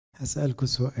هسألكوا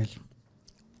سؤال.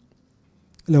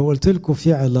 لو قلت لكم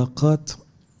في علاقات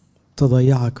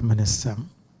تضيعك من السماء،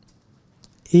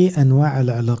 ايه انواع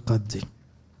العلاقات دي؟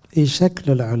 ايه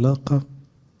شكل العلاقة؟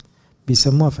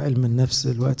 بيسموها في علم النفس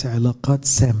دلوقتي علاقات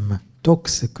سامة،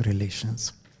 toxic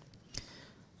relations.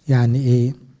 يعني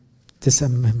ايه؟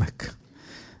 تسممك،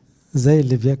 زي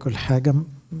اللي بياكل حاجة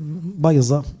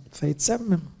بايظة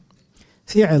فيتسمم.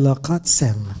 في علاقات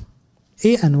سامة،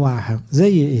 ايه انواعها؟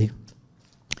 زي ايه؟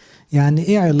 يعني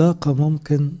ايه علاقة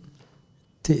ممكن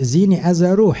تأذيني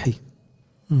أذى روحي؟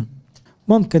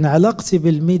 ممكن علاقتي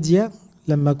بالميديا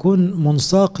لما أكون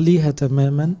منساق ليها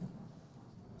تماما،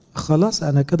 خلاص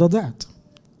أنا كده ضعت،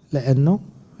 لأنه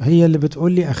هي اللي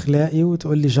بتقول لي أخلاقي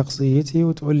وتقول لي شخصيتي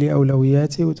وتقول لي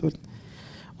أولوياتي وتقول.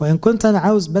 وإن كنت أنا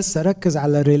عاوز بس أركز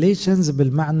على ريليشنز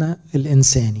بالمعنى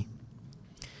الإنساني،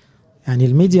 يعني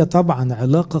الميديا طبعا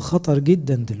علاقة خطر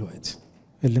جدا دلوقتي.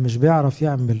 اللي مش بيعرف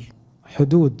يعمل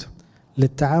حدود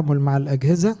للتعامل مع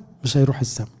الأجهزة مش هيروح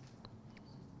السما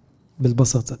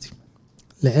بالبساطة دي،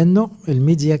 لأنه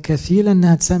الميديا كفيلة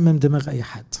أنها تسمم دماغ أي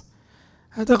حد،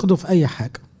 هتاخده في أي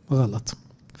حاجة غلط.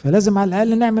 فلازم على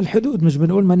الأقل نعمل حدود، مش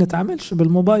بنقول ما نتعاملش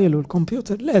بالموبايل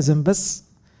والكمبيوتر، لازم بس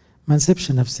ما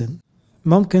نسيبش نفسنا.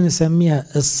 ممكن نسميها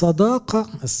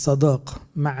الصداقة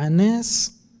مع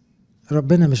ناس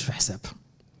ربنا مش في حسابها.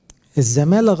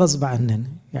 الزمالة غصب عننا،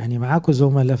 يعني معاكوا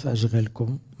زملاء في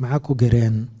أشغالكم، معاكوا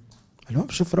جيران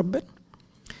مالهمش في ربنا.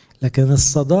 لكن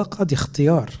الصداقة دي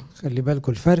اختيار. خلي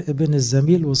بالكوا الفرق بين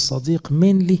الزميل والصديق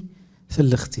مينلي في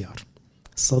الاختيار.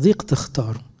 الصديق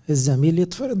تختاره، الزميل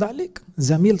يتفرض عليك،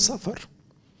 زميل سفر،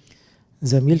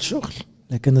 زميل شغل.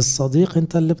 لكن الصديق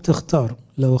انت اللي بتختاره.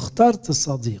 لو اخترت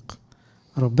الصديق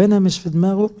ربنا مش في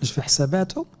دماغه، مش في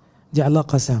حساباته، دي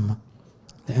علاقة سامة،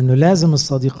 لأنه لازم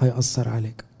الصديق هيأثر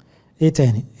عليك. ايه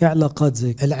تاني؟ ايه علاقات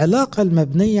زي العلاقة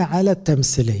المبنية على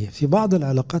التمثيلية؟ في بعض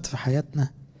العلاقات في حياتنا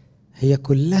هي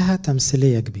كلها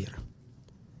تمثيلية كبيرة،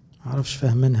 معرفش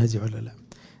فاهمينها دي ولا لا.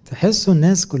 تحسوا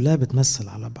الناس كلها بتمثل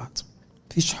على بعض،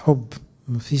 مفيش حب،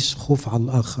 مفيش خوف على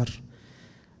الآخر.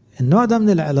 النوع ده من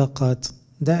العلاقات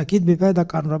ده أكيد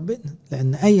بيبعدك عن ربنا،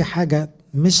 لأن أي حاجة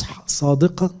مش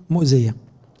صادقة مؤذية.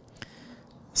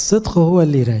 الصدق هو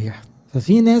اللي يريح.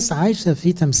 ففي ناس عايشة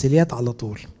في تمثيليات على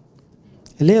طول،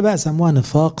 اللي هي بقى سموها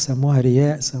نفاق، سموها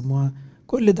رياء، سموها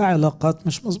كل ده علاقات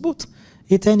مش مظبوطة.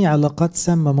 ايه تاني علاقات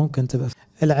سامة ممكن تبقى؟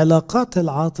 العلاقات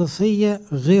العاطفية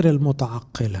غير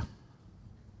المتعقلة.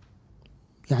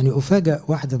 يعني أفاجأ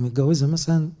واحدة متجوزة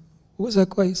مثلا جوزها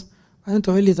كويس، بعدين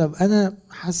تقول لي طب أنا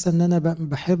حاسة إن أنا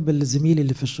بحب زميلي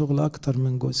اللي في الشغل أكتر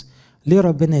من جوزي، ليه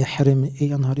ربنا يحرمني؟ إيه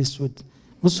يا نهار أسود!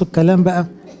 بصوا الكلام بقى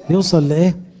بيوصل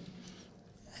لإيه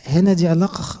هنا. دي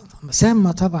علاقة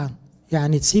سامة طبعا.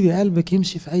 يعني تسيبي قلبك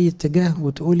يمشي في أي اتجاه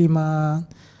وتقولي ما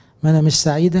أنا مش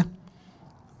سعيدة.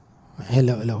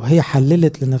 لو هي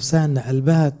حللت لنفسها ان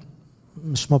قلبها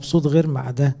مش مبسوط غير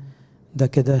مع ده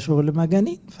كده شغل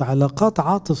مجانين. فعلاقات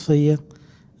عاطفية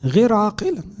غير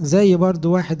عاقلة. زي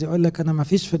برضو واحد يقول لك انا ما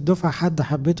فيش في الدفعة حد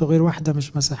حبيته غير واحدة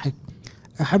مش مسيحية.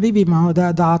 يا حبيبي ما هو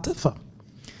ده عاطفة،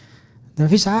 ده ما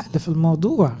فيش عقل في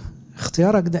الموضوع.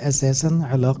 اختيارك ده اساسا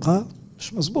علاقة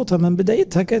مش مظبوطة من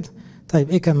بدايتها كده. طيب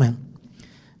ايه كمان؟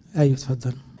 ايوه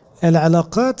اتفضل.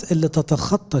 العلاقات اللي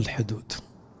تتخطى الحدود.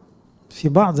 في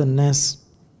بعض الناس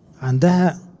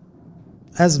عندها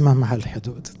أزمة مع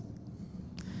الحدود،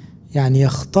 يعني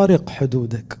يخترق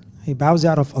حدودك، يبقى عاوز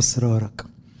يعرف أسرارك،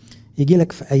 يجي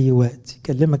لك في أي وقت،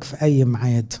 يكلمك في أي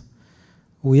ميعاد،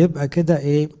 ويبقى كده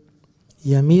إيه،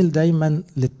 يميل دايما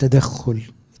للتدخل،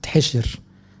 يتحشر.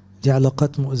 دي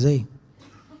علاقات مؤذية،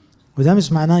 وده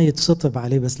مش معناه يتسطب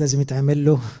عليه، بس لازم يتعمل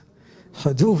له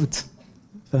حدود.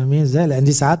 فاهمين ازاي؟ لأن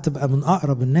دي ساعات تبقى من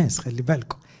أقرب الناس. خلي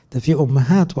بالكم ده في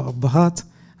أمهات وأبهات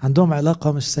عندهم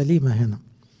علاقة مش سليمة هنا،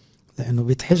 لأنه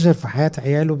بيتحجر في حياة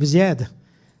عياله بزيادة،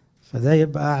 فده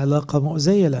يبقى علاقة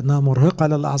مؤذية لأنها مرهقة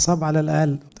للأعصاب على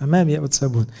الأقل. تمام يا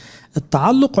أتسابون.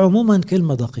 التعلق عموما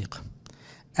كلمة دقيقة.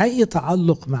 أي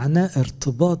تعلق معناه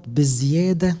ارتباط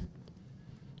بزيادة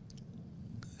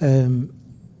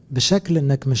بشكل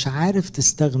أنك مش عارف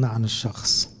تستغنى عن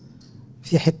الشخص.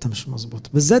 في حتة مش مظبوط،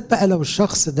 بالذات بقى لو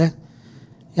الشخص ده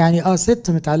يعني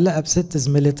ست متعلقة بست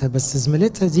زميلتها، بس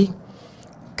زميلتها دي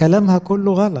كلامها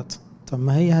كله غلط، طب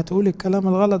ما هي هتقول الكلام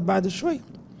الغلط بعد شوية.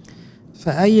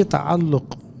 فأي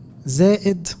تعلق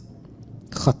زائد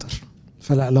خطر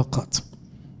في العلاقات،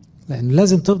 لأن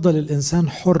لازم تفضل الإنسان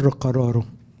حر قراره.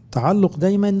 تعلق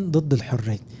دايما ضد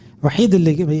الحرية. الوحيد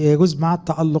اللي يجوز مع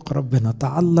التعلق ربنا،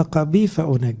 تعلق بي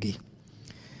فأنجيه.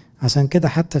 عشان كده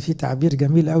حتى في تعبير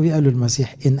جميل قوي قاله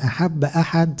المسيح: إن أحب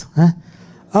أحد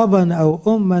أبا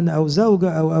أو أما أو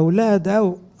زوجة أو أولاد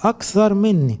أو أكثر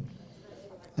مني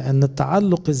لأن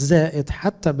التعلق الزائد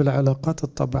حتى بالعلاقات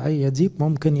الطبيعية دي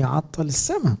ممكن يعطل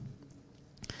السماء.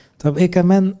 طب ايه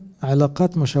كمان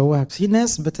علاقات مشوهة؟ في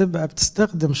ناس بتبقى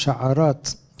بتستخدم شعارات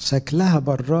شكلها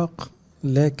براق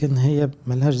لكن هي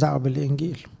ملهاش دعوة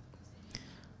بالإنجيل.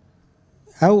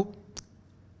 أو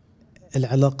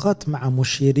العلاقات مع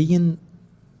مشيرين،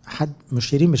 حد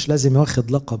مشيرين مش لازم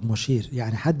ياخد لقب مشير،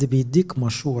 يعني حد بيديك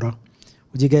مشورة،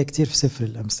 ودي جاية كتير في سفر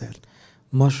الأمثال،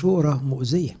 مشورة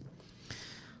مؤذية.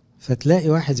 فتلاقي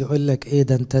واحد يقول لك ايه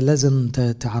ده انت لازم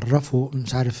تعرفه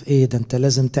مش عارف ايه، ده انت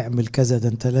لازم تعمل كذا، ده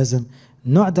انت لازم.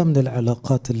 النوع ده من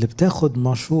العلاقات اللي بتاخد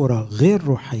مشورة غير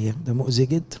روحية ده مؤذي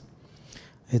جدا.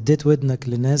 اديت ودنك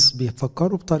لناس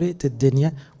بيفكروا بطريقة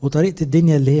الدنيا، وطريقة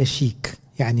الدنيا اللي هي شيك،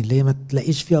 يعني اللي هي ما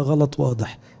تلاقيش فيها غلط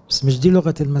واضح، بس مش دي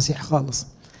لغة المسيح خالص.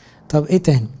 طب ايه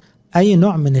تاني؟ اي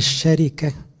نوع من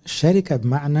الشركة. الشركة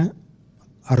بمعنى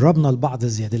قربنا لبعض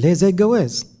زيادة، اللي هي زي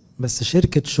الجواز، بس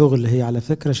شركة شغل هي على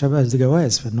فكرة شبه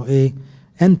الجواز في انه ايه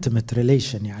intimate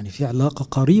relation، يعني في علاقة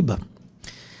قريبة.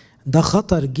 ده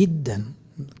خطر جدا.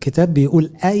 الكتاب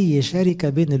بيقول اي شركة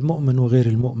بين المؤمن وغير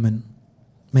المؤمن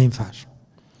ما ينفعش.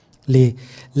 ليه؟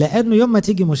 لانه يوم ما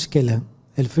تيجي مشكلة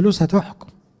الفلوس هتحكم،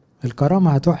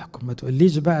 الكرامة هتحكم، ما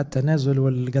تقوليش بقى التنازل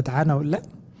والجدعنة ولا.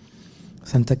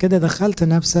 فانت كده دخلت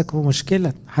نفسك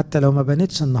بمشكلة، حتى لو ما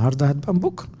بنتش النهاردة هتبان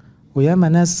بكرة. وياما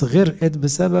ناس غرقت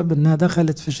بسبب انها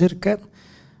دخلت في شركة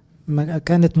ما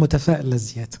كانت متفائلة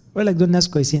زيادة. ويقول لك دول ناس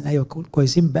كويسين، ايوه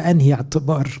كويسين بأنهي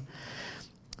اعتبار؟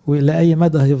 والى اي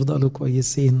مدى هيفضلوا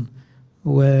كويسين؟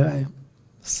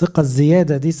 والثقة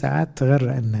الزيادة دي ساعات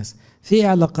تغرق الناس. في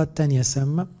علاقات تانية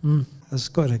سامة.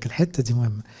 اشكرك، الحتة دي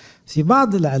مهمة. في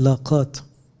بعض العلاقات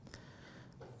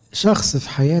شخص في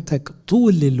حياتك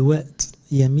طول الوقت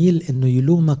يميل انه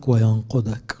يلومك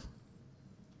وينقدك،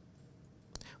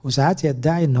 وساعات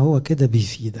يدعي ان هو كده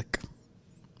بيفيدك.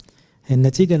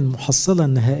 النتيجة المحصلة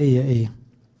النهائية ايه؟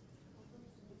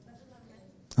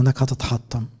 انك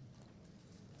هتتحطم.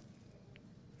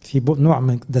 في نوع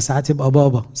من ده، ساعات يبقى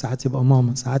بابا، ساعات يبقى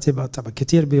ماما، ساعات يبقى طبعا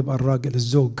كتير بيبقى الراجل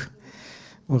الزوج،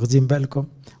 واخدين بالكم؟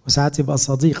 وساعات يبقى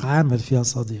صديق، عامل فيها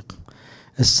صديق.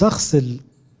 الشخص اللي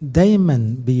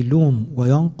دايما بيلوم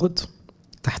وينقد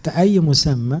تحت اي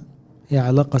مسمى هي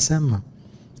علاقة سامة.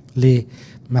 ليه؟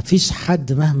 ما فيش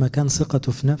حد مهما كان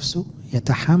ثقته في نفسه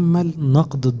يتحمل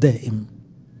نقد الدائم،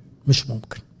 مش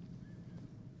ممكن،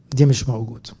 دي مش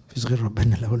موجود، مفيش غير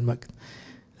ربنا له المجد.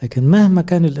 لكن مهما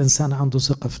كان الإنسان عنده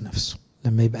ثقة في نفسه،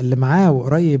 لما يبقى اللي معاه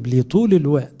وقريب ليه طول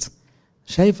الوقت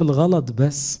شايف الغلط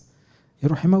بس،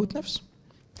 يروح يموت نفسه.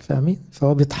 فاهمين؟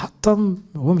 فهو بيتحطم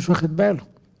وهو مش واخد باله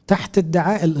تحت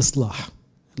ادعاء الإصلاح.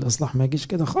 الإصلاح ما يجيش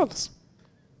كده خالص.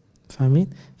 فاهمين؟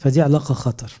 فدي علاقة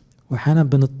خطر. واحيانا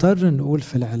بنضطر نقول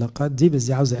في العلاقات دي، بس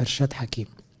دي عاوزة إرشاد حكيم.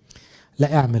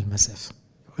 لا، اعمل مسافة.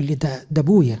 يقول لي ده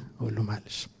ابويا، اقول له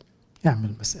معلش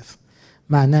اعمل مسافة.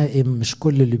 معناه ايه؟ مش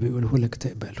كل اللي بيقوله لك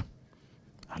تقبله.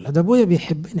 لا، ده ابويا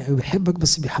بيحبني او بيحبك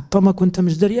بس بيحطمك وانت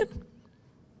مش دريان،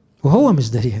 وهو مش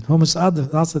دريان، هو مش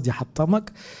قاصد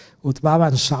يحطمك. وطبعا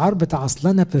الشعار بتاع اصل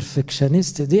انا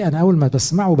بيرفكشنست دي انا اول ما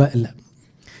بسمعه بقلق،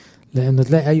 لانه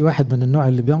تلاقي اي واحد من النوع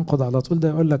اللي بينقض على طول ده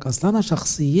يقول لك اصل انا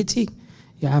شخصيتي.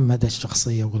 يا عم ده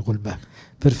الشخصية والغلبة.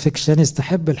 بيرفكشنست،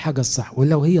 تحب الحاجة الصح،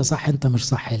 ولو هي صح انت مش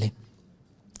صح ليه؟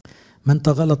 ما انت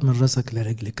غلط من راسك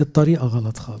لرجلك، الطريقة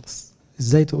غلط خالص.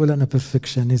 ازاي تقول انا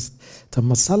بيرفكشنست؟ طب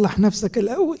ما تصلح نفسك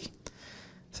الاول.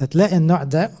 فتلاقي النوع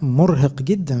ده مرهق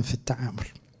جدا في التعامل.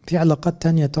 في علاقات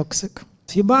تانية توكسيك.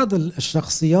 في بعض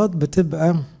الشخصيات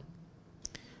بتبقى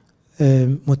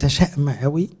متشائمة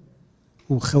قوي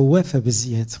وخوافة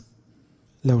بزيادة.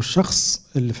 لو الشخص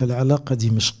اللي في العلاقة دي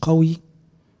مش قوي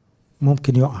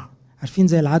ممكن يقع. عارفين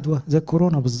زي العدوى، زي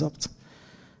الكورونا بالظبط.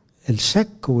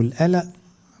 الشك والقلق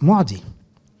معدي.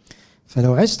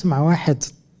 فلو عشت مع واحد،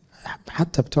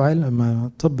 حتى بتوع علم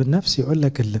الطب النفسي يقول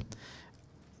لك اللي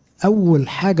اول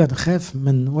حاجه نخاف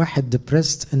من واحد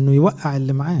ديبريست انه يوقع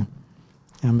اللي معاه.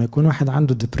 يعني لما يكون واحد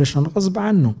عنده ديبريشن غصب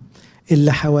عنه،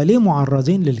 اللي حواليه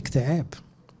معرضين للاكتئاب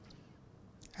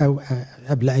او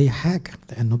قبل اي حاجه،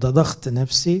 لانه ده ضغط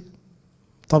نفسي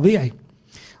طبيعي.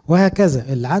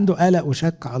 وهكذا اللي عنده قلق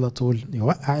وشك على طول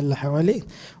يوقع اللي حواليه.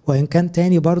 وإن كان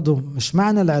تاني برضو مش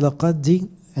معنى العلاقات دي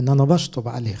إن أنا بشطب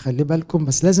عليه، خلي بالكم،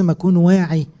 بس لازم أكون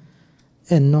واعي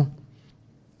إنه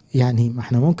يعني ما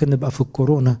احنا ممكن نبقى في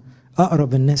الكورونا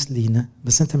أقرب الناس لينا،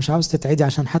 بس أنت مش عاوز تتعدي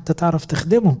عشان حتى تعرف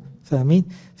تخدمه. فاهمين؟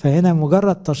 فهنا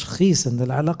مجرد تشخيص إن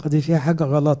العلاقة دي فيها حاجة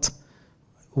غلط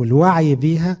والوعي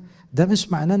بيها، ده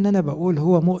مش معناه إن أنا بقول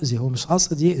هو مؤذي، هو مش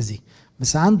قاصد يأذي،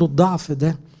 بس عنده الضعف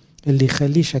ده اللي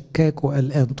يخليه شكاك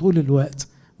وقلقان طول الوقت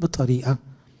بطريقة.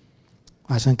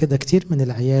 وعشان كده كتير من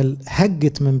العيال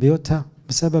هجت من بيوتها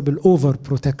بسبب الأوفر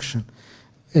بروتكشن.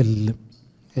 اللي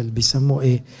بيسموه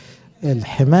ايه،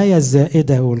 الحماية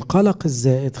الزائدة والقلق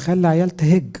الزائد خلى عيال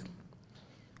تهج.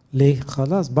 ليه؟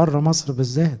 خلاص بره مصر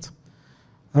بالذات،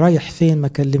 رايح فين ما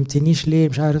كلمتنيش ليه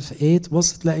مش عارف ايه،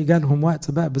 تبص تلاقي جالهم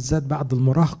وقت بقى بالذات بعد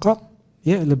المراهقة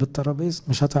يقلب الترابيز،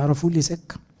 مش هتعرفوا لي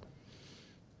سكة،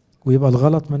 ويبقى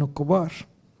الغلط من الكبار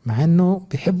مع انه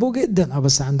بيحبوه جدا،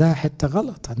 بس عندها حتة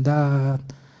غلط، عندها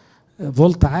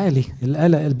فولت عالي،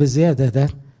 القلق البزيادة ده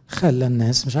خلى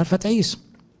الناس مش عارفة تعيش.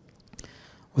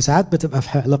 وساعات بتبقى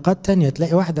في علاقات تانية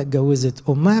تلاقي واحدة اتجوزت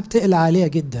أمها بتقلق عليها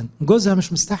جدا، جوزها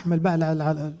مش مستحمل بقى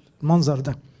المنظر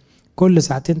ده، كل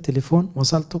ساعتين تليفون،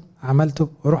 وصلته عملته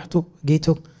رحته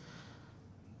جيته،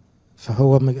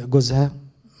 فهو جوزها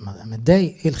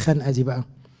متضايق. ايه الخنقة دي بقى؟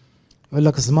 يقول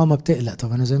لك اصل ماما بتقلق.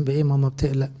 طب انا ذنبي ايه ماما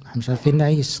بتقلق؟ احنا مش عارفين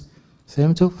نعيش.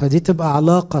 فهمتوا؟ فدي تبقى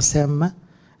علاقة سامة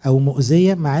او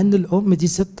مؤذية، مع ان الام دي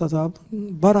ست طب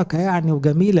بركة يعني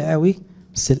وجميلة قوي،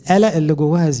 بس القلق اللي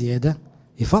جواها زيادة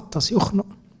يفطس يخنق.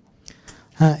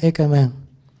 ها ايه كمان؟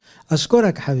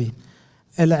 اشكرك حبيبي.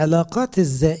 العلاقات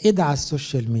الزائدة على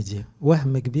السوشيال ميديا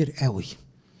وهم كبير قوي.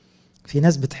 في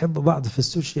ناس بتحب بعض في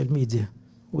السوشيال ميديا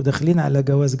وداخلين على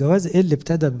جواز ايه اللي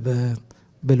ابتدى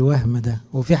بالوهم ده؟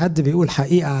 وفي حد بيقول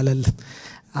حقيقة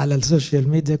على السوشيال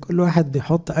ميديا، كل واحد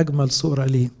بيحط اجمل صورة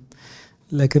ليه،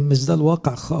 لكن مش ده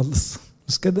الواقع خالص،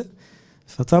 مش كده؟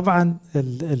 فطبعا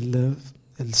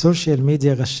السوشيال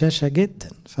ميديا غشاشة جدا،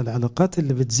 فالعلاقات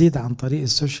اللي بتزيد عن طريق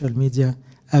السوشيال ميديا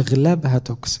اغلبها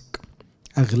توكسيك،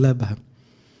 اغلبها.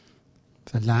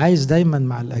 فاللي عايش دايما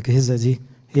مع الاجهزة دي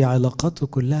هي علاقاته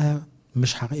كلها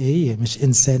مش حقيقية، مش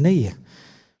انسانية.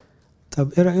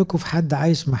 طب ايه رأيكم في حد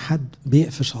عايش مع حد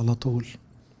بيقفش على طول؟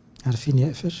 عارفين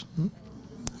يقفش؟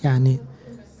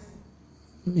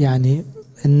 يعني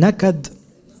النكد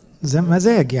زي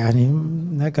مزاج، يعني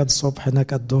نكد صبح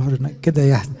نكد ظهر كده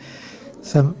يعني،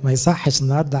 فما يصحش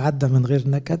النهارده عدى من غير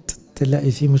نكد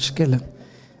تلاقي فيه مشكلة.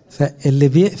 فاللي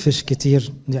بيقفش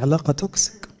كتير دي علاقة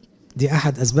توكسيك، دي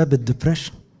احد اسباب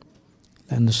الدبريشن،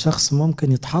 لان الشخص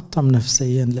ممكن يتحطم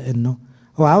نفسيا لانه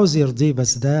هو عاوز يرضيه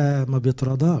بس ده ما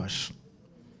بيترضاش،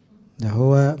 ده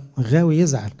هو غاوي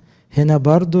يزعل. هنا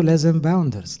برضو لازم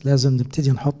باوندرز، لازم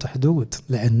نبتدي نحط حدود،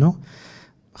 لانه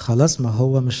خلاص ما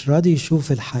هو مش راضي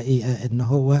يشوف الحقيقة ان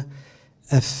هو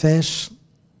قفاش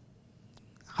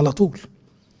على طول،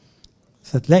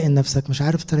 فتلاقي نفسك مش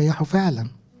عارف تريحه فعلا.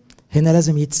 هنا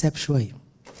لازم يتساب شوية.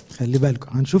 خلي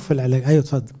بالكم هنشوف في العلاج. ايوه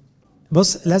اتفضل.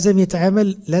 بص لازم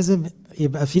يتعمل، لازم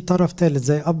يبقى في طرف ثالث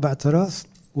زي اب اعتراف،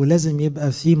 ولازم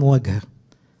يبقى في مواجهة،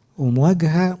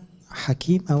 ومواجهة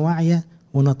حكيمة واعية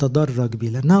ونتدرج بيه،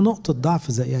 لانها نقطة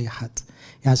ضعف زي اي حد.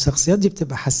 يعني الشخصيات دي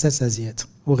بتبقى حساسة زيادة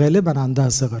وغالبا عندها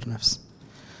صغر نفس،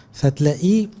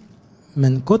 فتلاقيه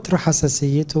من كتر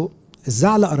حساسيته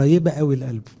الزعل قريبة قوي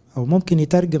لقلبه، او ممكن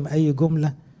يترجم اي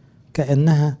جملة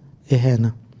كأنها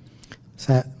اهانة،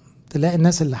 فتلاقي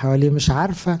الناس اللي حواليه مش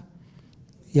عارفة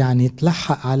يعني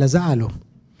تلحق على زعله.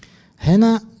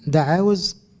 هنا ده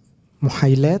عاوز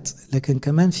محايلات، لكن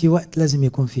كمان في وقت لازم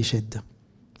يكون في شدة.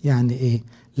 يعني ايه؟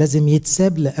 لازم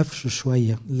يتساب لقفشه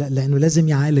شوية، لانه لازم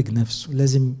يعالج نفسه،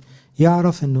 لازم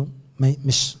يعرف انه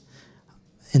مش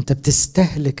انت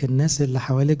بتستهلك الناس اللي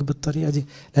حواليك بالطريقة دي،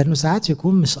 لانه ساعات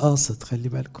يكون مش قاصد، خلي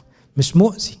بالكم، مش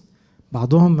مؤذي،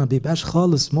 بعضهم ما بيبقاش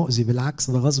خالص مؤذي،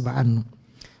 بالعكس ده غصب عنه،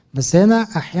 بس هنا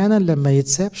احيانا لما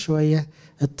يتساب شوية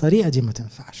الطريقة دي ما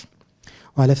تنفعش.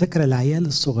 وعلى فكرة العيال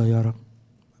الصغيرة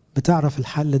بتعرف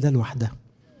الحل ده لوحدها.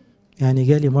 يعني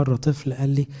جالي مرة طفل قال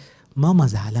لي ماما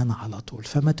زعلانة على طول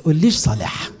فما تقوليش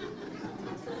صالحها.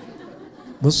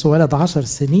 بصوا ولد 10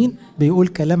 سنين بيقول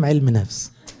كلام علم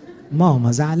نفس،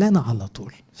 ماما زعلانة على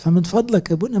طول فمن فضلك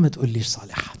يا ابونا ما تقوليش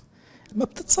صالحها. ما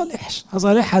بتتصالحش،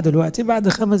 هصالحها دلوقتي بعد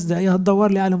 5 دقايق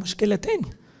هتدور لي على مشكلة تاني.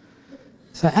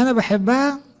 فأنا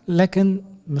بحبها لكن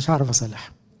مش عارف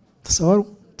أصالحها. تصوروا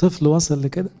طفل وصل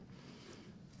لكده.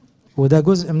 وده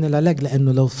جزء من العلاج،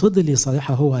 لأنه لو فضل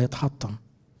يصالحها هو هيتحطم،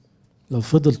 لو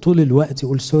فضل طول الوقت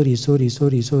يقول سوري سوري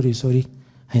سوري سوري سوري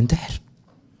هينتحر،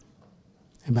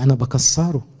 يبقى أنا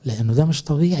بكسره، لأنه ده مش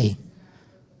طبيعي.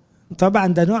 طبعا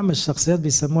ده نوع من الشخصيات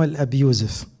بيسموها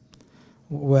الأبيوزف،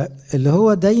 واللي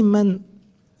هو دايما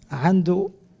عنده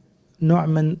نوع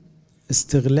من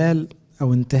استغلال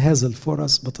أو انتهاز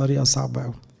الفرص بطريقة صعبة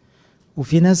أوي.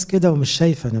 وفي ناس كده ومش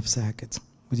شايفة نفسها كده،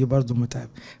 ودي برضو متعب.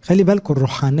 خلي بالكم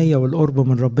الروحانية والقرب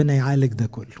من ربنا يعالج ده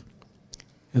كله.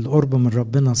 القرب من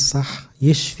ربنا الصح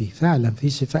يشفي فعلا، في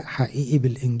شفاء حقيقي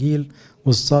بالإنجيل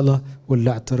والصلاة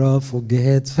والاعتراف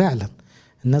والجهاد، فعلا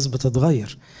الناس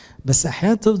بتتغير، بس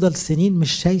أحيانا تفضل سنين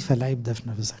مش شايفة العيب ده في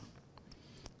نفسها.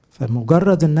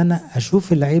 فمجرد ان انا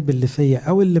اشوف العيب اللي فيا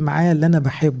او اللي معايا اللي انا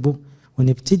بحبه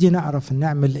ونبتدي نعرف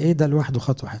نعمل ايه، ده لوحده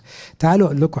خطوة. تعالوا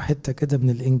اقول لكم حتة كده من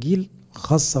الانجيل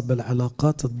خاصة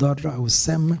بالعلاقات الضارة او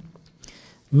السامة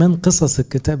من قصص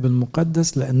الكتاب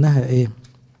المقدس، لانها ايه،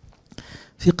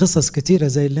 في قصص كتيرة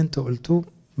زي اللي انتوا قلتوه،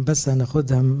 بس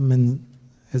هناخدها من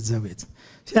الزاوية دي.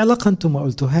 في علاقة انتوا ما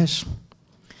قلتوهاش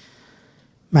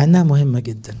مع انها مهمة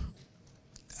جدا،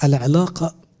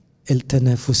 العلاقة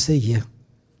التنافسية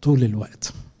طول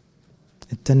الوقت.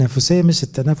 التنافسية مش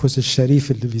التنافس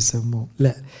الشريف اللي بيسموه،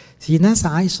 لا، في ناس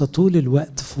عايشة طول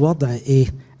الوقت في وضع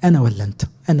ايه، انا ولا انت،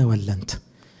 انا ولا انت.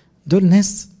 دول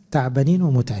ناس تعبانين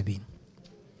ومتعبين،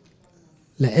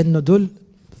 لانه دول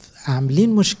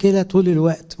عاملين مشكلة طول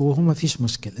الوقت وهو ما فيش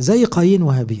مشكلة. زي قايين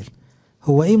وهابيل.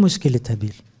 هو ايه مشكلة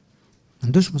هابيل؟ ما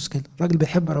عندوش مشكلة، راجل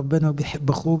بيحب ربنا وبيحب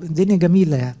اخوه، الدنيا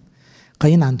جميلة يعني.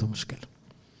 قايين عنده مشكلة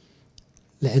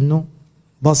لانه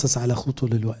باصص على اخوه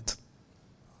طول الوقت،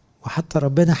 وحتى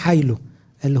ربنا حايله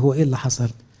قال له هو ايه اللي حصل؟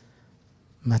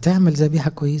 ما تعمل ذبيحة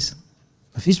كويسة،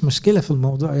 ما فيش مشكلة في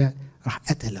الموضوع يعني. راح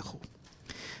قتل اخوه.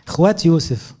 اخوات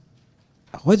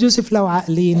يوسف لو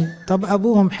عاقلين، طب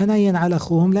ابوهم حنين على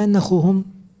اخوهم لان اخوهم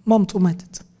مامته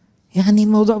ماتت، يعني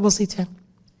الموضوع بسيط يعني.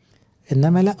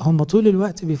 انما لا، هم طول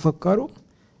الوقت بيفكروا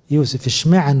يوسف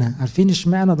اشمعنى. عارفين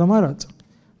اشمعنى؟ ده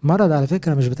مرض على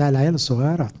فكرة، مش بتاع العيال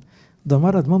الصغيرة، ده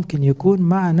مرض ممكن يكون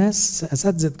مع ناس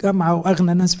اساتذة جامعة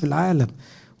واغنى ناس في العالم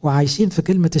وعايشين في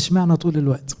كلمة اشمعنى طول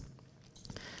الوقت.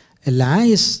 اللي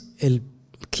عايش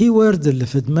الكي وورد اللي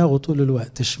في دماغه طول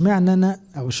الوقت اشمعنى انا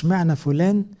او اشمعنى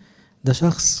فلان، ده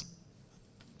شخص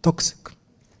توكسيك.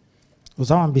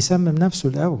 وطبعا بيسمم نفسه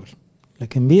الاول،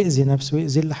 لكن بيأذي نفسه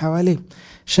ويأذي اللي حواليه.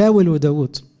 شاول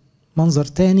وداود منظر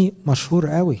تاني مشهور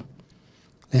قوي،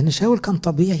 لان شاول كان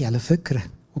طبيعي على فكرة،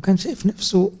 وكان شايف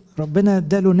نفسه ربنا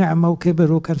اداله نعمة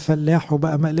وكبر وكان فلاح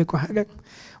وبقى ملك وحاجة،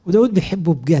 وداود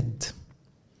بيحبه بجد.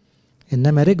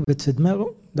 انما ركبت في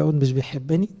دماغه داود مش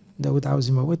بيحبني، داود عاوز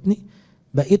يموتني.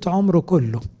 بقيت عمره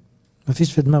كله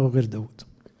مفيش في دماغه غير داود.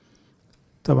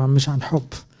 طبعا مش عن حب،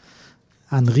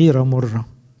 عن غيرة مرة.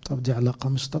 طب دي علاقة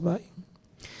مش طبيعية.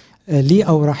 ليه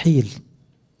أو رحيل،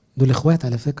 دول اخوات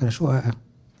على فكرة شققاء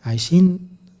عايشين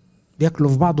بياكلوا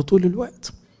في بعض طول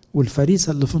الوقت،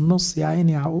 والفريسة اللي في النص يا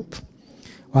عيني يعقوب.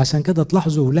 وعشان كده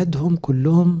تلاحظوا ولادهم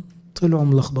كلهم طلعوا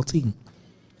ملخبطين،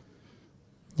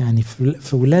 يعني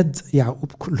في ولاد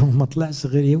يعقوب كلهم ما طلعش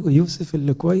غير يوسف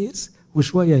اللي كويس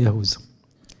وشوية يهوذا.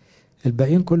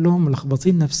 الباقيين كلهم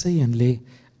ملخبطين نفسيا. ليه؟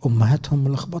 أمهاتهم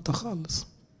ملخبطة خالص،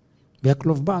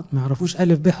 بياكلوا في بعض، ما يعرفوش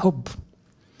ألف ب حب.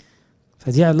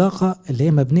 فدي علاقة اللي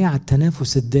هي مبنية على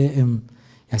التنافس الدائم.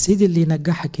 يا سيدي اللي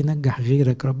ينجحك ينجح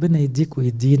غيرك، ربنا يديك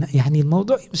ويدينا، يعني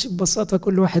الموضوع يمشي ببساطة،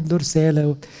 كل واحد له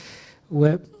رسالة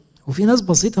وفي ناس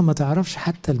بسيطة ما تعرفش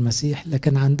حتى المسيح،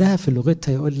 لكن عندها في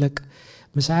لغتها يقول لك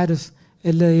مش عارف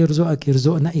اللي يرزقك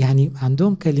يرزقنا، يعني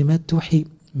عندهم كلمات توحي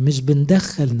مش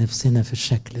بندخل نفسنا في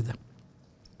الشكل ده،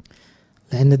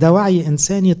 لأن ده وعي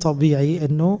إنساني طبيعي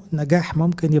إنه نجاح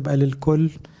ممكن يبقى للكل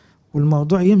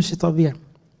والموضوع يمشي طبيعي.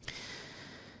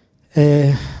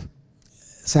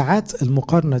 ساعات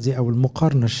المقارنة دي أو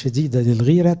المقارنة الشديدة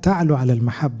للغيرة تعلو على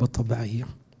المحبة الطبيعية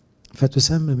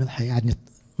فتسمم الحياة. يعني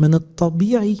من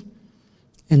الطبيعي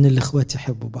إن الإخوات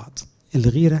يحبوا بعض،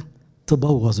 الغيرة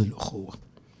تبوظ الأخوة.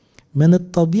 من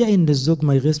الطبيعي إن الزوج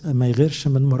ما يغيرش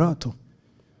من مراته،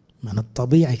 من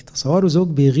الطبيعي. تصوروا زوج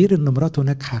بيغير إن مراته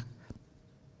ناجحة،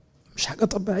 مش حاجة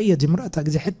طبيعية، دي مراتك،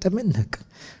 دي حتة منك،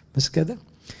 بس كده.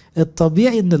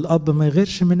 الطبيعي إن الأب ما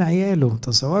يغيرش من عياله.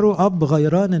 تصوروا أب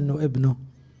غيران إنه ابنه،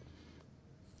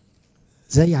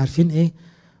 زي عارفين إيه،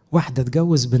 واحدة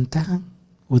تجوز بنتها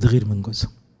وتغير من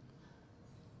جوزها،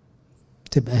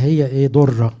 تبقى هي إيه،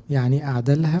 ضرة يعني،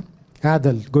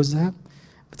 قاعدة لجوزها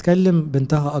بتكلم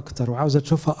بنتها أكتر وعاوزة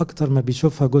تشوفها أكتر ما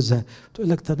بيشوفها جوزها، تقول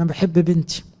لك أنا بحب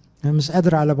بنتي، أنا مش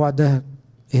قادر على بعدها.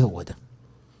 إيه هو ده؟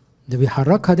 ده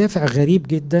بيحركها دافع غريب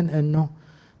جدا، إنه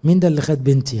مين ده اللي خد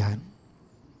بنتي يعني.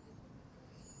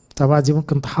 طبعا دي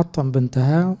ممكن تحطم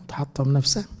بنتها وتحطم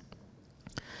نفسها.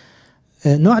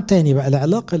 نوع تاني بقى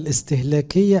العلاقة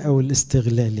الاستهلاكية أو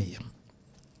الاستغلالية.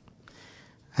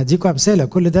 هديكم أمثلة،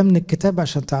 كل ده من الكتاب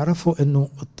عشان تعرفوا إنه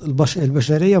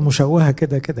البشرية مشوهة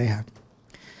كده كده يعني.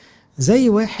 زي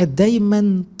واحد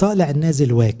دايما طالع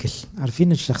نازل واكل،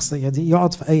 عارفين الشخصية دي،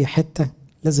 يقعد في أي حتة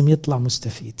لازم يطلع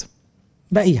مستفيد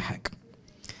بأي حاجة،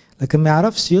 لكن ما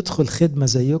يعرفش يدخل خدمة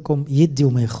زيكم يدي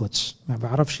وما ياخدش، ما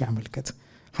بيعرفش يعمل كده.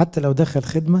 حتى لو دخل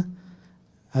خدمة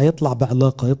هيطلع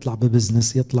بعلاقة، يطلع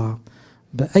ببزنس، يطلع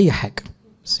بأي حاجة،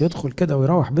 بس يدخل كده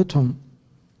ويروح بيتهم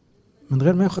من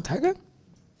غير ما ياخد حاجة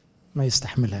ما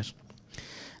يستحملهاش.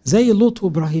 زي لوط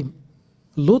وإبراهيم.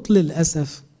 لوط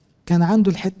للأسف كان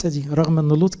عنده الحتة دي، رغم أن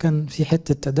لوط كان في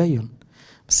حتة تدين،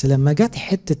 بس لما جت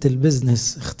حتة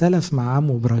البزنس اختلف مع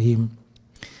عمه إبراهيم،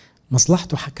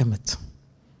 مصلحته حكمت،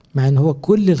 مع ان هو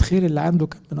كل الخير اللي عنده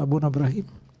كان من أبونا إبراهيم.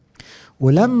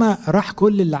 ولما راح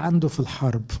كل اللي عنده في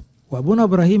الحرب وأبونا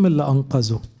إبراهيم اللي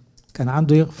أنقذه، كان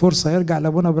عنده فرصة يرجع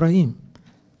لأبونا إبراهيم،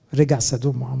 رجع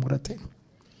سدوم وعمورة تاني.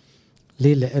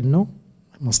 ليه؟ لأنه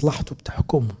مصلحته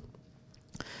بتحكمه.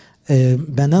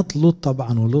 بنات لوط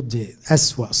طبعا، ولوط دي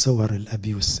أسوأ صور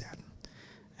الأبيوس، يعني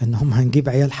إنهم هنجيب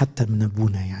عيال حتى من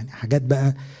أبونا، يعني حاجات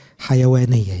بقى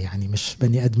حيوانية، يعني مش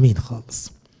بني أدمين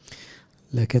خالص.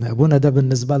 لكن أبونا ده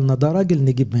بالنسبة لنا ده راجل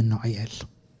نجيب منه عيال،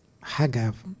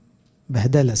 حاجة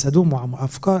بهدلة. سدوم وعمور،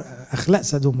 أفكار أخلاق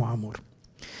سدوم وعمور.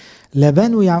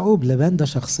 لابان ويعقوب، لابان ده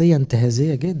شخصية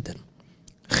انتهازية جدا،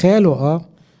 خاله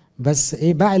بس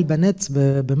ايه، باع البنات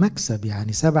بمكسب،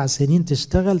 يعني 7 سنين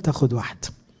تشتغل تاخد واحدة،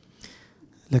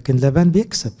 لكن لابان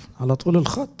بيكسب على طول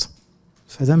الخط،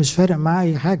 فده مش فارق معاه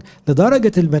اي حاجة.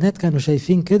 لدرجة البنات كانوا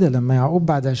شايفين كده، لما يعقوب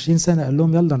بعد 20 سنة قال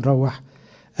لهم يلا نروح،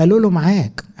 قالوا له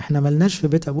معاك، احنا ملناش في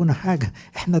بيت ابونا حاجة،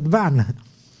 احنا اتبعنا.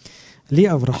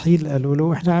 ليه ابراهيل؟ قالوا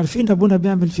له احنا عارفين ابونا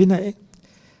بيعمل فينا ايه.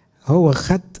 هو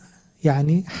خد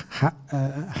يعني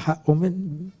حقه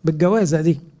بالجوازة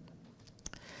دي.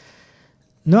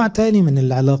 نوع تاني من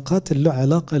العلاقات اللي له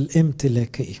علاقة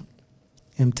الامتلاكية.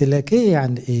 امتلاكية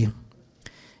يعني ايه؟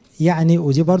 يعني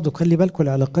ودي برضو خلي بالكم،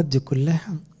 العلاقات دي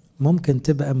كلها ممكن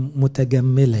تبقى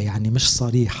متجملة، يعني مش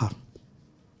صريحة.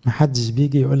 محدش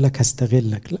بيجي يقول لك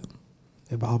هستغلك، لا،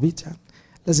 يبقى عبيط يعني.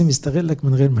 لازم يستغلك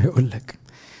من غير ما يقول لك.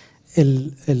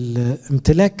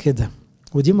 الامتلاك كده،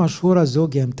 ودي مشهورة،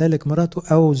 زوج يمتلك مراته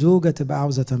أو زوجة تبقى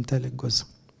عاوزة تمتلك جوزها.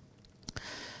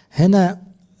 هنا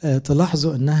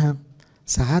تلاحظوا انها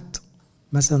ساعات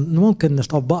مثلا ممكن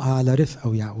نطبقها على رفقة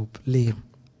ويعقوب. ليه؟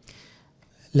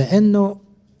 لانه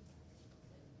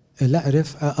لا،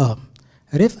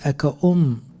 رفقة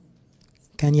كأم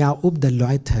كان يعقوب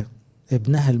دلعتها،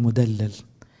 ابنها المدلل،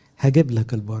 هجيب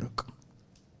لك البركة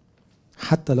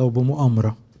حتى لو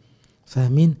بمؤامرة،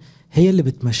 فاهمين؟ هي اللي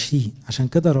بتمشيه. عشان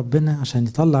كده ربنا عشان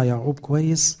يطلع يعقوب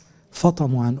كويس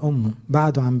فطموا عن أمه،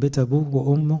 بعدوا عن بيت أبوه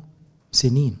وأمه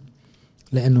سنين،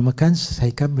 لأنه ما كانش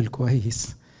هيكمل كويس،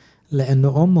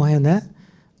 لأنه أمه هنا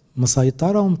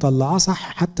مسيطرة ومطلعاه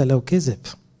صح حتى لو كذب،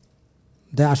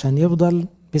 ده عشان يفضل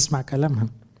بيسمع كلامها.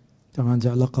 طبعا دي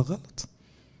علاقة غلط،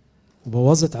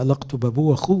 وبوظت علاقته بأبوه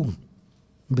وأخوه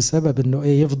بسبب إنه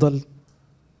إيه، يفضل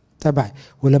تبعي.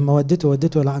 ولما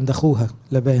ودته عند أخوها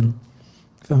لبان،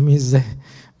 فاهمين إزاي؟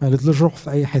 ما قالتلوش روح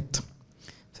في أي حتة.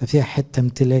 ففيها حتة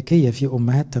امتلاكية، في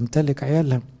أمهات تمتلك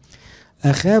عيالها.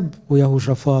 أخاب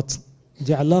ويهوشافاط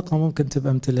دي علاقة ممكن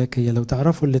تبقى امتلاكية. لو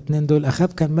تعرفوا الاتنين دول،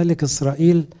 أخاب كان ملك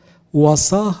إسرائيل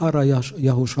وصاهر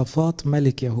يهوشافاط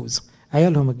ملك يهوذا،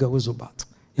 عيالهم اتجوزوا بعض.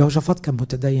 يهوشافاط كان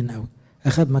متدين قوي،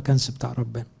 أخاب ما كانش بتاع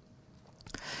ربنا.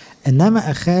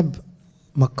 إنما أخاب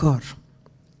مكار،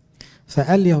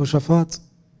 فقال يهوشافاط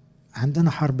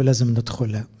عندنا حرب لازم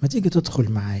ندخلها، ما تيجي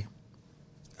تدخل معايا؟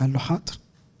 قال له حاضر.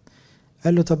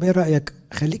 قال له طب ايه رأيك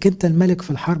خليك انت الملك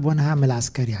في الحرب وانا هعمل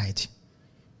عسكري عادي.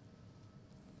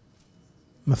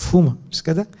 مفهومة مش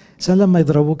كده؟ عشان لما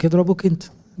يضربوك انت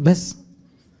بس.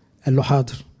 قال له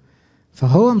حاضر.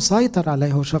 فهو مسيطر على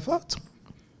يهوشافاط،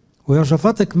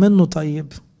 ويهوشافاطك منه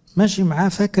طيب، ماشي معاه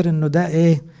فاكر انه ده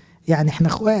ايه، يعني احنا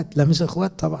اخوات. لا مش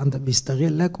اخوات طبعا، ده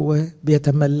بيستغلك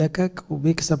وبيتملكك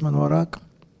وبيكسب من وراك.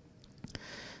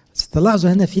 بس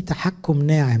تلاحظوا هنا في تحكم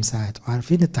ناعم ساعات،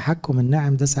 وعارفين التحكم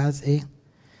الناعم ده ساعات ايه؟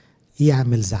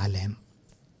 يعمل زعلان.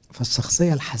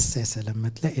 فالشخصية الحساسة لما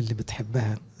تلاقي اللي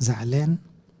بتحبها زعلان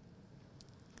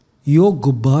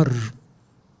يجبر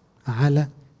على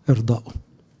إرضائه،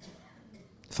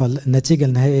 فالنتيجة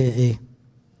النهائية إيه؟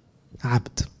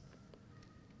 عبد.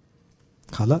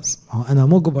 خلاص، ما هو أنا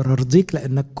مجبر أرضيك،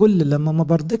 لأنك كل لما ما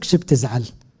برضيكش بتزعل،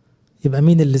 يبقى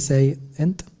مين اللي سايق؟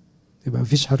 أنت، يبقى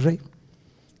مفيش حرية.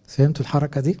 فهمتوا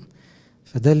الحركة دي؟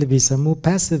 فده اللي بيسموه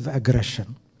passive aggression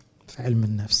في علم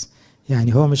النفس.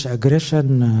 يعني هو مش aggression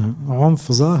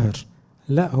عنف ظاهر،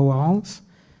 لا، هو عنف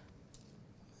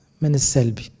من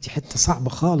السلبي. دي حتة صعبة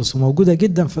خالص وموجودة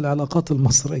جدا في العلاقات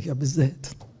المصرية بالذات،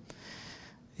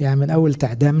 يعني من أول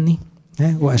تعدمني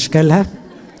وأشكالها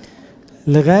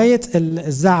لغاية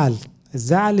الزعل.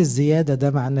 الزعل الزيادة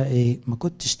ده معناه إيه؟ ما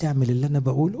كنتش تعمل اللي أنا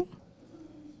بقوله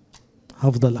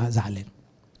هفضل زعلان.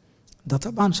 ده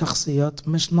طبعا شخصيات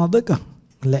مش ناضجة،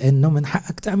 لأنه من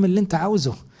حقك تعمل اللي أنت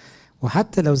عاوزه،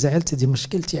 وحتى لو زعلت دي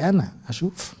مشكلتي أنا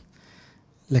أشوف.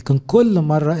 لكن كل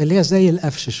مرة اللي هي زي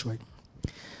القفش شوي.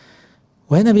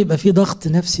 وهنا بيبقى في ضغط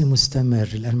نفسي مستمر،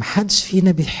 لأن محدش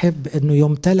فينا بيحب إنه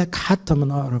يمتلك حتى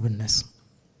من أقرب الناس،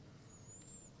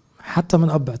 حتى من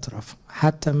أب اعتراف،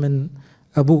 حتى من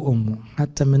ابوه وامه،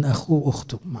 حتى من اخوه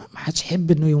واخته. ما حدش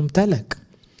يحب انه يمتلك،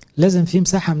 لازم في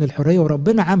مساحة من الحرية،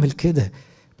 وربنا عامل كده،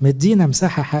 مدينا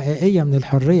مساحة حقيقية من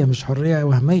الحرية، مش حرية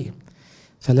وهمية.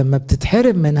 فلما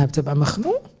بتتحرم منها بتبقى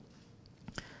مخنوق.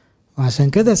 وعشان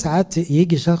كده ساعات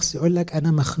يجي شخص يقول لك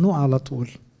انا مخنوق على طول.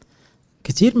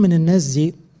 كتير من الناس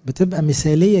دي بتبقى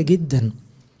مثالية جدا،